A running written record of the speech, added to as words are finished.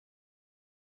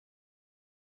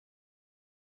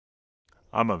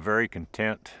I'm a very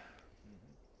content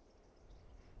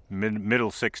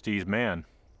middle-60s man.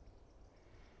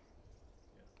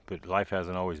 But life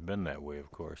hasn't always been that way, of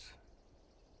course.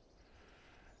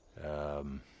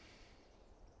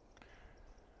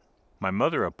 My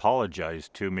mother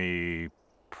apologized to me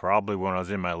probably when I was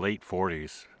in my late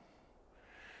 40s.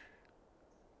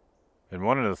 And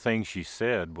one of the things she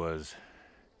said was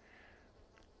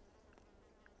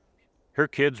her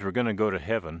kids were going to go to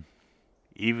heaven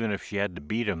even if she had to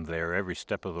beat them there every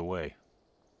step of the way.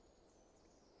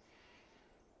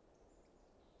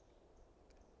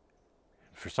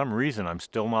 For some reason, I'm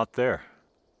still not there.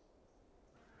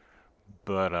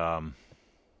 But,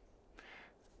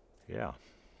 yeah.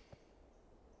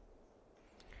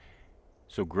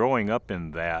 So growing up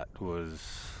in that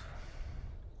was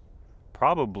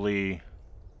probably,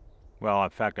 well, in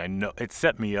fact, I know it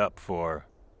set me up for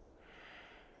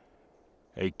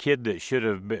a kid that should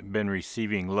have been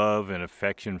receiving love and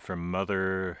affection from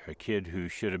mother, a kid who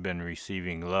should have been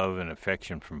receiving love and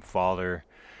affection from father,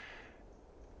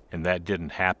 and that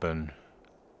didn't happen.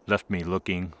 Left me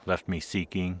looking, left me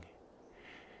seeking.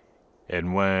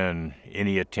 And when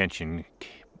any attention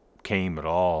came at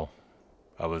all,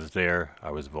 I was there,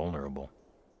 I was vulnerable.